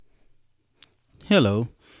Hello,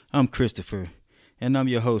 I'm Christopher, and I'm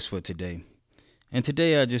your host for today. And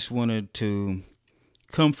today I just wanted to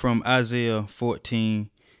come from Isaiah 14:24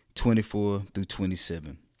 through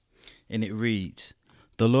 27. And it reads,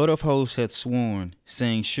 The Lord of hosts hath sworn,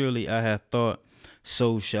 saying, Surely I have thought,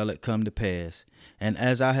 so shall it come to pass. And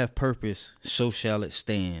as I have purposed, so shall it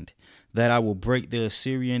stand, that I will break the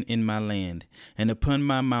Assyrian in my land, and upon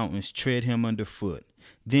my mountains tread him under foot.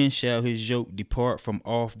 Then shall his yoke depart from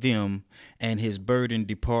off them, and his burden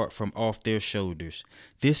depart from off their shoulders.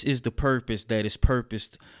 This is the purpose that is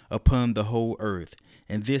purposed upon the whole earth,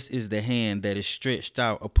 and this is the hand that is stretched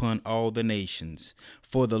out upon all the nations.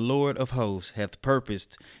 For the Lord of hosts hath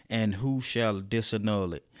purposed, and who shall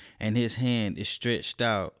disannul it? And his hand is stretched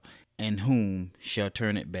out, and whom shall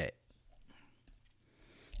turn it back?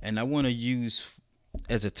 And I want to use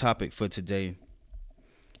as a topic for today,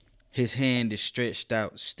 his hand is stretched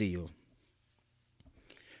out still.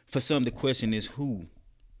 For some, the question is who,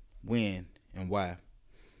 when, and why.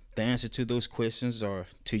 The answer to those questions are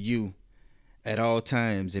to you at all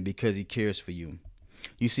times and because he cares for you.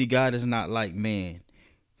 You see, God is not like man.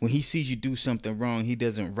 When he sees you do something wrong, he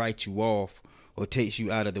doesn't write you off or takes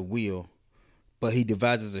you out of the wheel, but he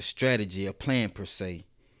devises a strategy, a plan per se,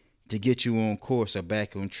 to get you on course or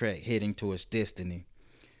back on track, heading towards destiny.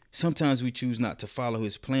 Sometimes we choose not to follow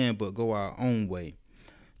his plan, but go our own way.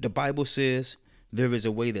 The Bible says there is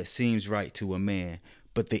a way that seems right to a man,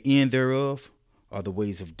 but the end thereof are the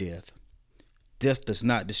ways of death. Death does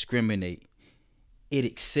not discriminate. It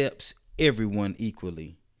accepts everyone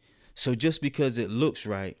equally. So just because it looks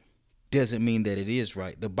right doesn't mean that it is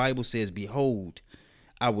right. The Bible says, Behold,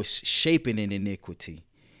 I was shapen in iniquity,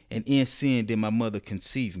 and in sin did my mother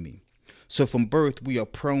conceive me. So from birth we are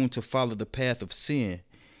prone to follow the path of sin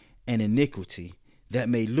and iniquity that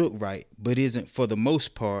may look right, but isn't. For the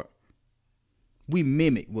most part, we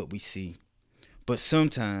mimic what we see. But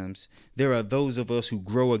sometimes there are those of us who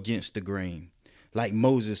grow against the grain, like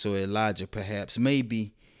Moses or Elijah, perhaps,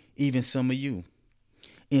 maybe even some of you.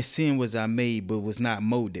 In sin was I made, but was not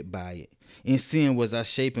molded by it. In sin was I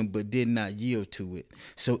shapen, but did not yield to it.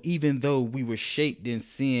 So even though we were shaped in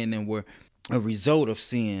sin and were a result of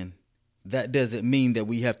sin, that doesn't mean that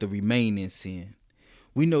we have to remain in sin.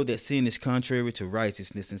 We know that sin is contrary to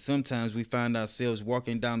righteousness, and sometimes we find ourselves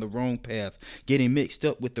walking down the wrong path, getting mixed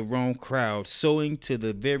up with the wrong crowd, sowing to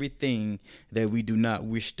the very thing that we do not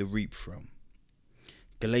wish to reap from.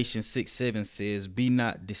 Galatians 6:7 says, Be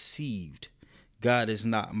not deceived. God is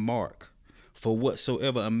not mocked. For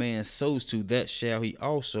whatsoever a man sows to, that shall he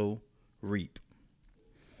also reap.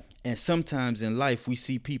 And sometimes in life, we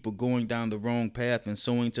see people going down the wrong path and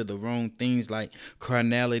sowing to the wrong things like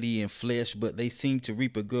carnality and flesh, but they seem to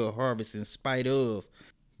reap a good harvest in spite of.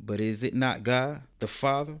 But is it not God, the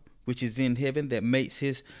Father, which is in heaven, that makes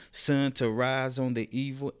his sun to rise on the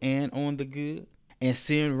evil and on the good, and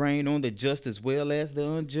send rain on the just as well as the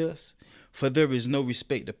unjust? For there is no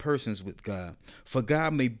respect of persons with God. For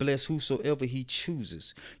God may bless whosoever he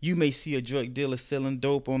chooses. You may see a drug dealer selling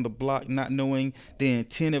dope on the block, not knowing the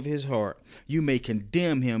intent of his heart. You may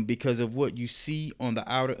condemn him because of what you see on the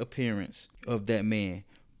outer appearance of that man.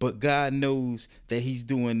 But God knows that he's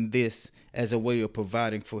doing this as a way of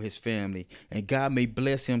providing for his family. And God may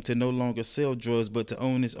bless him to no longer sell drugs, but to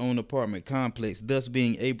own his own apartment complex, thus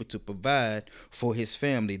being able to provide for his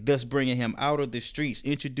family, thus bringing him out of the streets,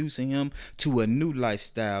 introducing him to a new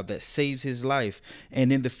lifestyle that saves his life,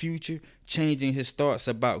 and in the future, changing his thoughts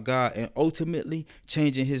about God and ultimately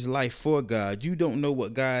changing his life for God. You don't know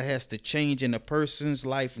what God has to change in a person's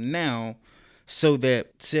life now, so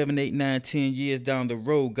that 7, 8, 9, 10 years down the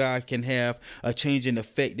road, God can have a changing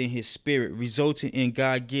effect in his spirit, resulting in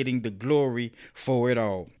God getting the glory for it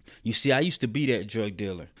all. You see, I used to be that drug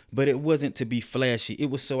dealer, but it wasn't to be flashy.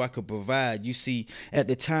 It was so I could provide. You see, at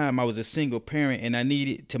the time, I was a single parent and I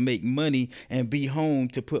needed to make money and be home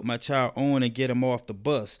to put my child on and get him off the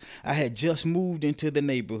bus. I had just moved into the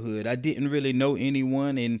neighborhood. I didn't really know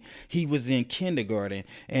anyone, and he was in kindergarten,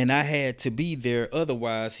 and I had to be there.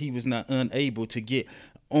 Otherwise, he was not unable to get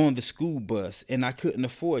on the school bus, and I couldn't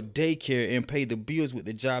afford daycare and pay the bills with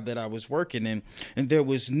the job that I was working in, and there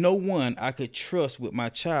was no one I could trust with my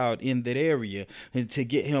child in that area to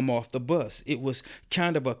get him off the bus. It was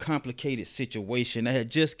kind of a complicated situation. I had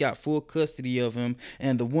just got full custody of him,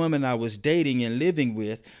 and the woman I was dating and living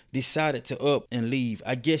with decided to up and leave.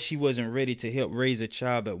 I guess she wasn't ready to help raise a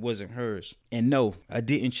child that wasn't hers. And no, I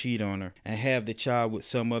didn't cheat on her and have the child with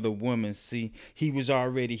some other woman. See, he was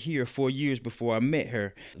already here 4 years before I met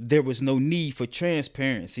her. There was no need for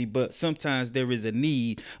transparency, but sometimes there is a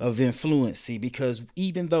need of influency, because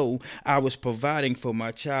even though I was providing for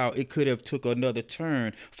my child, it could have took another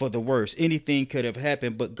turn for the worse. Anything could have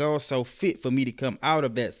happened, but God saw fit for me to come out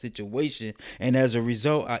of that situation. And as a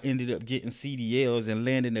result, I ended up getting CDLs and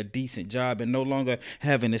landing a decent job and no longer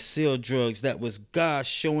having to sell drugs. That was God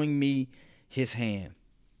showing me his hand.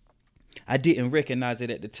 I didn't recognize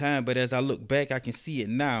it at the time, but as I look back, I can see it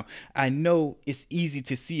now. I know it's easy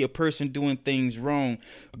to see a person doing things wrong,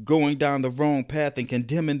 going down the wrong path and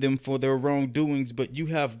condemning them for their wrongdoings, but you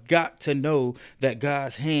have got to know that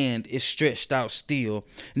God's hand is stretched out still,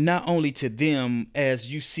 not only to them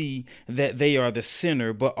as you see that they are the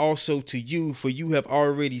sinner, but also to you, for you have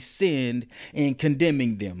already sinned in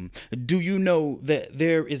condemning them. Do you know that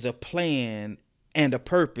there is a plan and a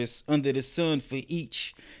purpose under the sun for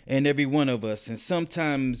each and every one of us? And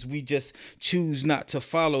sometimes we just choose not to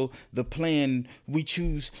follow the plan. We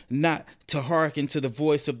choose not to hearken to the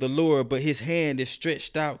voice of the Lord, but his hand is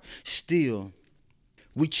stretched out still.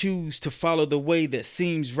 We choose to follow the way that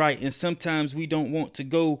seems right, and sometimes we don't want to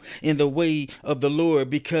go in the way of the Lord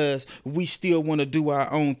because we still want to do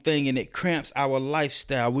our own thing, and it cramps our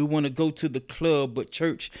lifestyle. We want to go to the club, but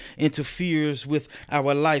church interferes with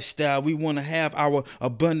our lifestyle. We want to have our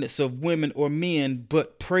abundance of women or men,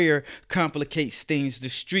 but prayer complicates things. The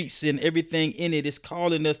streets and everything in it is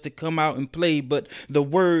calling us to come out and play, but the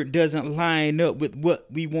word doesn't line up with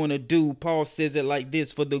what we want to do. Paul says it like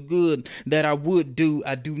this: for the good that I would do,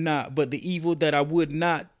 I do not, but the evil that I would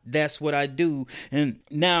not, that's what I do. And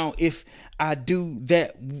now if I do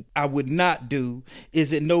that I would not do,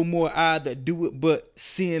 is it no more I that do it, but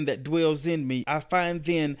sin that dwells in me? I find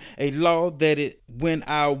then a law that when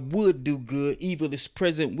I would do good, evil is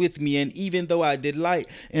present with me. And even though I delight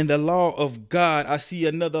in the law of God, I see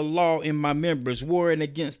another law in my members, warring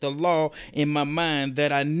against the law in my mind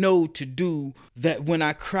that I know to do, that when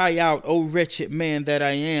I cry out, "O wretched man that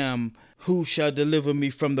I am, who shall deliver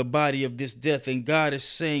me from the body of this death?" And God is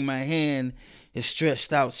saying my hand is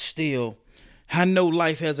stretched out still. I know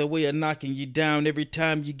life has a way of knocking you down every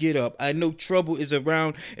time you get up. I know trouble is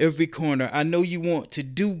around every corner. I know you want to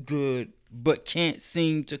do good, but can't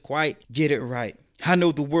seem to quite get it right. I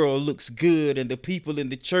know the world looks good and the people in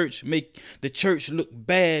the church make the church look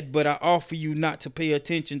bad, but I offer you not to pay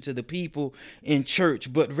attention to the people in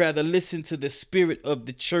church, but rather listen to the spirit of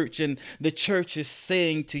the church. And the church is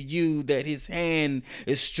saying to you that his hand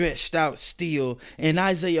is stretched out still. In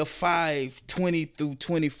Isaiah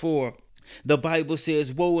 5:20-24, the Bible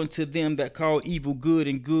says, "Woe unto them that call evil good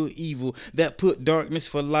and good evil, that put darkness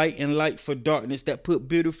for light and light for darkness, that put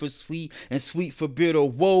bitter for sweet and sweet for bitter.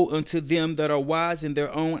 Woe unto them that are wise in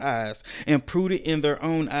their own eyes and prudent in their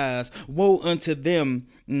own eyes. Woe unto them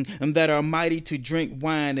that are mighty to drink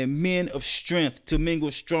wine and men of strength to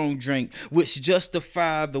mingle strong drink, which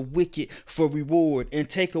justify the wicked for reward and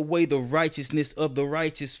take away the righteousness of the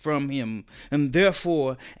righteous from him. And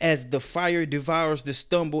therefore, as the fire devours the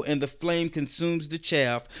stubble and the flame consumes the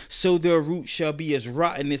chaff, so their root shall be as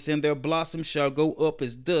rottenness and their blossom shall go up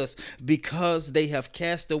as dust, because they have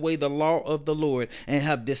cast away the law of the Lord and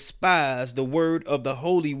have despised the word of the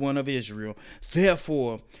Holy One of Israel.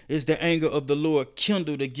 Therefore is the anger of the Lord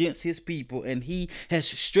kindled against his people, and he has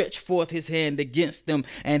stretched forth his hand against them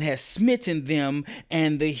and has smitten them,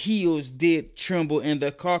 and the hills did tremble and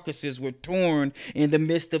the carcasses were torn in the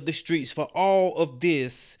midst of the streets. For all of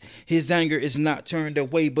this his anger is not turned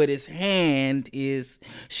away, but his hand is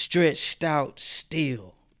stretched out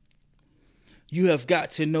still. You have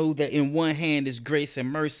got to know that in one hand is grace and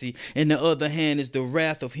mercy, in the other hand is the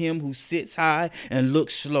wrath of him who sits high and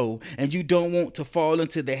looks low. And you don't want to fall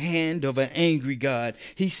into the hand of an angry God.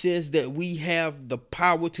 He says that we have the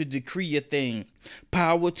power to decree a thing,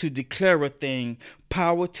 power to declare a thing,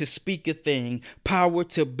 power to speak a thing, power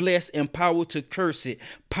to bless and power to curse it,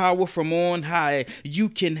 power from on high. You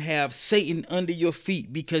can have Satan under your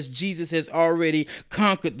feet because Jesus has already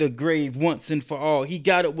conquered the grave once and for all. He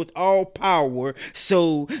got it with all power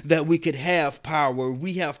so that we could have power.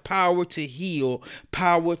 We have power to heal,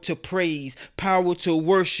 power to praise, power to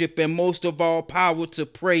worship, and most of all, power to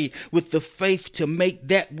pray with the faith to make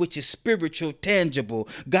that which is spiritual tangible.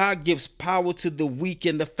 God gives power to the weak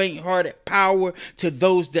and the faint-hearted, power to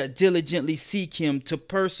those that diligently seek him, to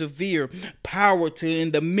persevere, power to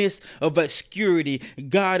in the midst of obscurity.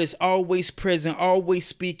 God is always present, always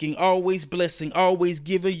speaking, always blessing, always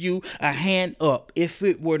giving you a hand up. If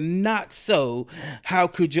it were not so, how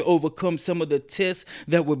could you overcome some of the tests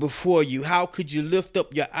that were before you? How could you lift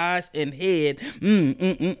up your eyes and head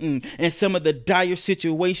and some of the dire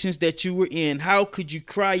situations that you were in? How could you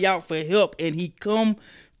cry out for help and he come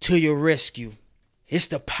to your rescue? It's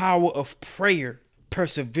the power of prayer,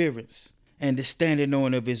 perseverance, and the standing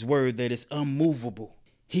on of his word that is unmovable.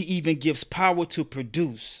 He even gives power to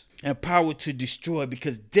produce and power to destroy,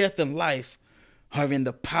 because death and life are in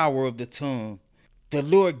the power of the tongue. The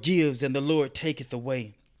Lord gives and the Lord taketh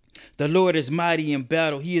away. The Lord is mighty in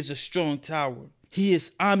battle. He is a strong tower. He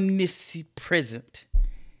is omnipresent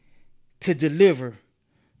to deliver,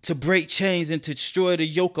 to break chains, and to destroy the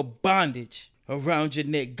yoke of bondage around your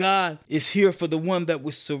neck. God is here for the one that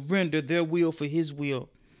will surrender their will for his will.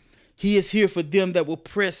 He is here for them that will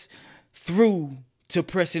press through to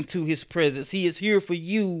press into his presence. He is here for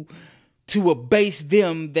you to abase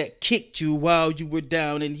them that kicked you while you were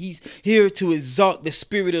down. And he's here to exalt the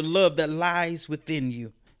spirit of love that lies within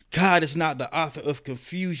you. God is not the author of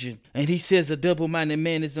confusion. And he says a double-minded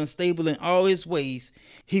man is unstable in all his ways.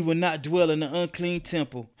 He will not dwell in the unclean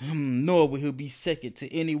temple, nor will he be second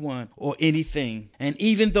to anyone or anything. And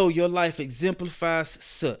even though your life exemplifies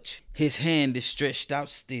such, his hand is stretched out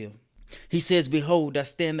still. He says, behold, I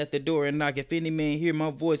stand at the door and knock. If any man hear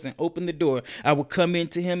my voice and open the door, I will come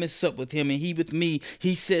into him and sup with him, and he with me.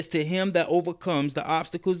 He says, to him that overcomes the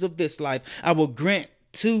obstacles of this life, I will grant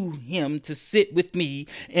to him to sit with me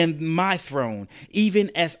in my throne,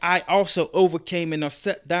 even as I also overcame and are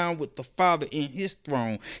sat down with the Father in his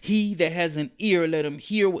throne. He that has an ear, let him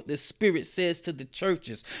hear what the Spirit says to the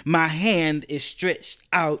churches. My hand is stretched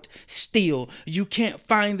out still. You can't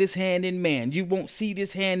find this hand in man. You won't see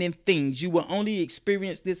this hand in things. You will only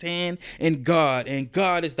experience this hand in God. And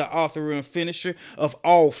God is the author and finisher of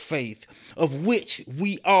all faith, of which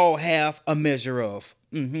we all have a measure of.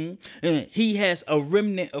 And he has a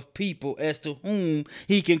remnant of people as to whom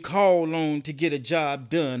he can call on to get a job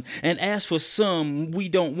done. And as for some, we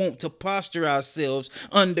don't want to posture ourselves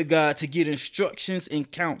under God to get instructions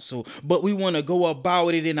and counsel, but we want to go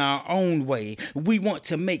about it in our own way. We want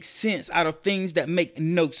to make sense out of things that make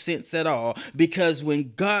no sense at all, because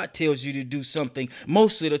when God tells you to do something,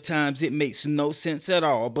 most of the times it makes no sense at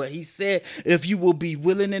all. But he said, if you will be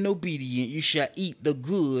willing and obedient, you shall eat the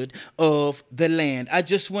good of the land. I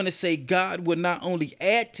just want to say God will not only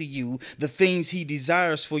add to you the things he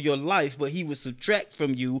desires for your life, but he will subtract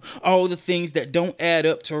from you all the things that don't add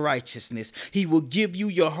up to righteousness. He will give you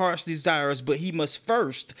your heart's desires, but he must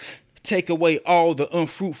first take away all the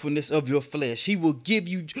unfruitfulness of your flesh. He will give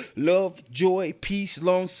you love, joy, peace,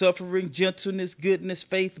 long-suffering, gentleness, goodness,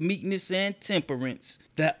 faith, meekness, and temperance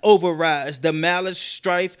that overrides the malice,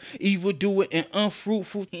 strife, evildoing, and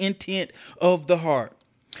unfruitful intent of the heart.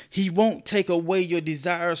 He won't take away your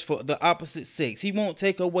desires for the opposite sex. He won't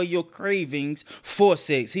take away your cravings for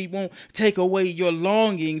sex. He won't take away your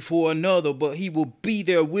longing for another, but he will be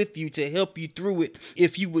there with you to help you through it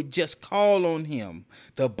if you would just call on him.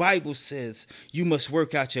 The Bible says you must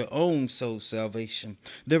work out your own soul salvation.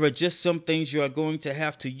 There are just some things you are going to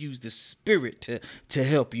have to use the Spirit to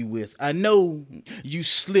help you with. I know you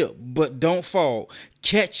slip, but don't fall.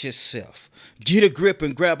 Catch yourself. Get a grip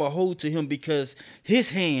and grab a hold to him, because his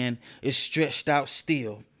hand is stretched out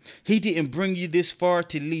still. He didn't bring you this far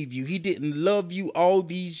to leave you. He didn't love you all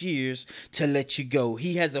these years to let you go.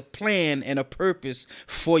 He has a plan and a purpose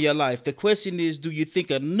for your life. The question is, do you think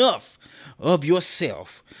enough of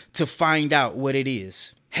yourself to find out what it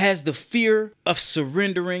is? Has the fear of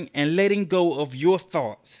surrendering and letting go of your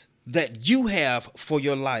thoughts that you have for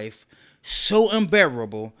your life so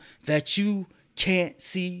unbearable that you can't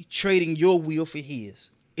see trading your will for his?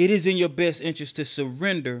 It is in your best interest to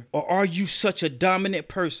surrender, or are you such a dominant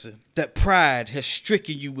person that pride has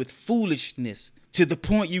stricken you with foolishness to the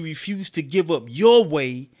point you refuse to give up your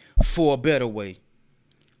way for a better way?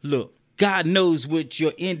 Look, God knows what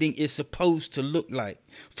your ending is supposed to look like.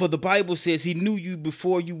 For the Bible says he knew you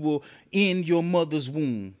before you were in your mother's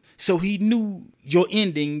womb. So he knew your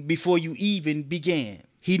ending before you even began.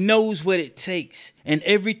 He knows what it takes and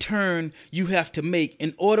every turn you have to make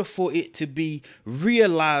in order for it to be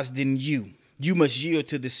realized in you. You must yield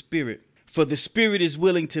to the Spirit, for the Spirit is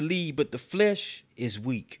willing to lead, but the flesh is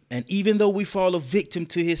weak. And even though we fall a victim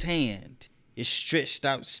to his hand, it's stretched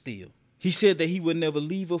out still. He said that he would never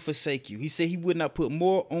leave or forsake you. He said he would not put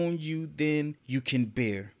more on you than you can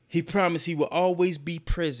bear. He promised he will always be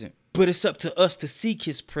present. But it's up to us to seek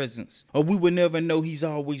his presence, or we will never know he's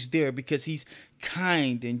always there, because he's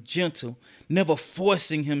kind and gentle, never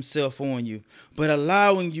forcing himself on you, but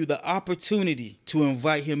allowing you the opportunity to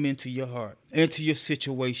invite him into your heart, into your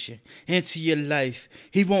situation, into your life.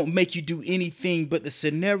 He won't make you do anything, but the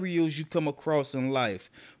scenarios you come across in life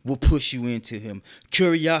will push you into him.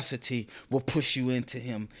 Curiosity will push you into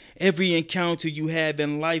him. Every encounter you have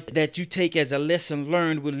in life that you take as a lesson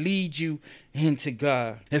learned will lead you into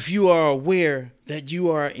God. If you are aware that you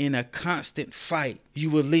are in a constant fight, you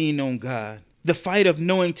will lean on God. The fight of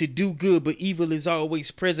knowing to do good, but evil is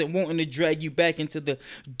always present, wanting to drag you back into the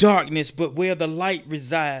darkness. But where the light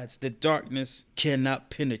resides, the darkness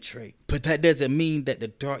cannot penetrate. But that doesn't mean that the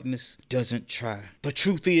darkness doesn't try. The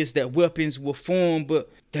truth is that weapons will form,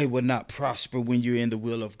 but they will not prosper when you're in the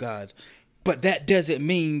will of God. But that doesn't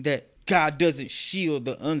mean that God doesn't shield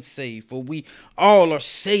the unsaved, for we all are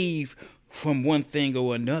saved from one thing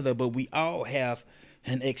or another, but we all have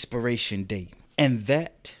an expiration date. And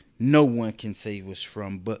that no one can save us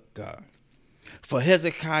from but God. For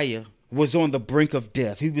Hezekiah was on the brink of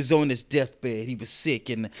death. He was on his deathbed. He was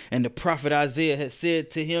sick. And the prophet Isaiah had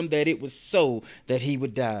said to him that it was so that he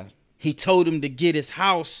would die. He told him to get his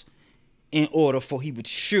house in order, for he would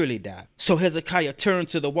surely die. So Hezekiah turned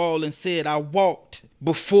to the wall and said, I walked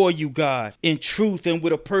before you, God, in truth and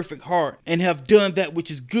with a perfect heart, and have done that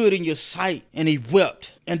which is good in your sight. And he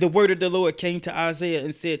wept. And the word of the Lord came to Isaiah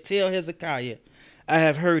and said, tell Hezekiah, I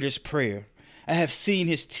have heard his prayer. I have seen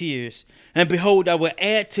his tears. And behold, I will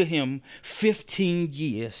add to him 15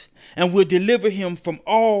 years and will deliver him from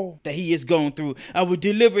all that he has gone through. I will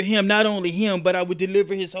deliver him, not only him, but I will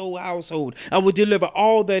deliver his whole household. I will deliver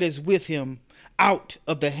all that is with him out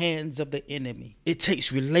of the hands of the enemy. It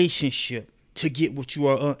takes relationship to get what you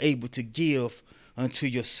are unable to give unto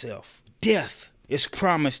yourself. Death is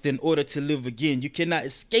promised in order to live again. You cannot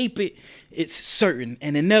escape it. It's certain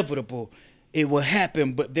and inevitable. It will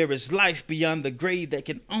happen, but there is life beyond the grave that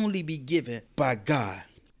can only be given by God.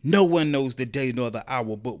 No one knows the day nor the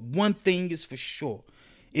hour, but one thing is for sure,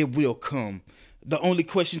 it will come. The only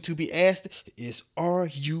question to be asked is, are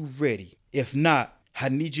you ready? If not, I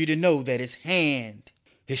need you to know that his hand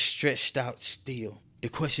is stretched out still. The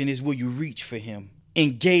question is, will you reach for him?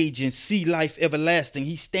 Engage and see life everlasting.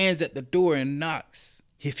 He stands at the door and knocks.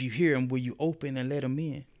 If you hear him, will you open and let him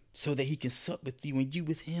in so that he can sup with you and you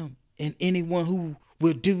with him? And anyone who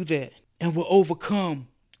will do that and will overcome,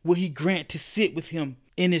 will he grant to sit with him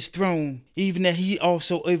in his throne, even that he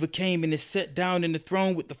also overcame and is set down in the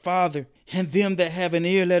throne with the Father. And them that have an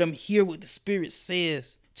ear, let them hear what the Spirit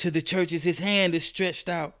says to the churches. His hand is stretched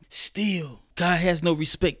out still. God has no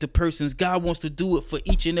respect to persons. God wants to do it for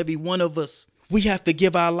each and every one of us. We have to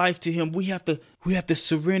give our life to him. We have to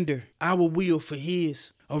surrender our will for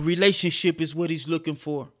his. A relationship is what he's looking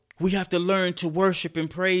for. We have to learn to worship and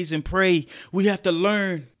praise and pray. We have to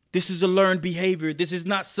learn. This is a learned behavior. This is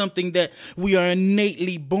not something that we are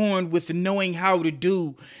innately born with knowing how to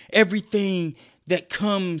do. Everything that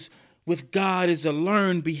comes with God is a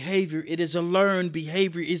learned behavior. It is a learned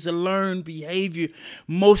behavior. It's a learned behavior,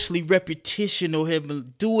 mostly repetition, or have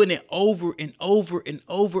been doing it over and over and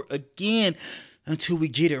over again until we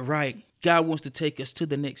get it right. God wants to take us to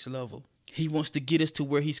the next level. He wants to get us to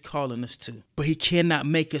where he's calling us to. But he cannot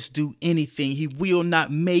make us do anything. He will not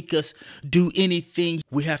make us do anything.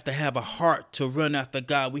 We have to have a heart to run after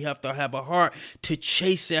God. We have to have a heart to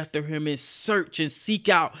chase after him and search and seek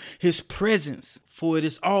out his presence. For it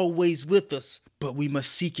is always with us. But we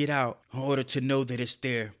must seek it out in order to know that it's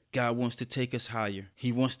there. God wants to take us higher.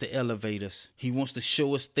 He wants to elevate us. He wants to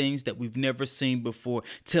show us things that we've never seen before.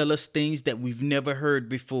 Tell us things that we've never heard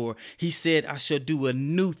before. He said, I shall do a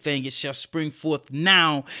new thing. It shall spring forth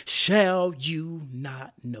now. Shall you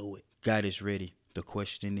not know it? God is ready. The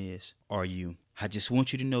question is, are you? I just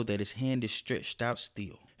want you to know that his hand is stretched out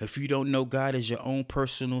still. If you don't know God as your own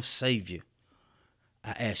personal savior,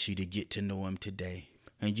 I ask you to get to know him today.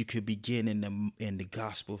 And you could begin in the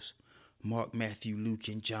Gospels, Mark, Matthew, Luke,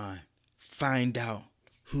 and John. Find out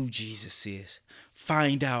who Jesus is.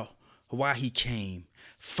 Find out why he came.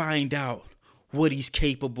 Find out what he's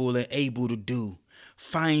capable and able to do.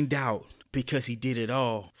 Find out because he did it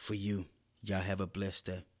all for you. Y'all have a blessed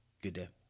day. Good day.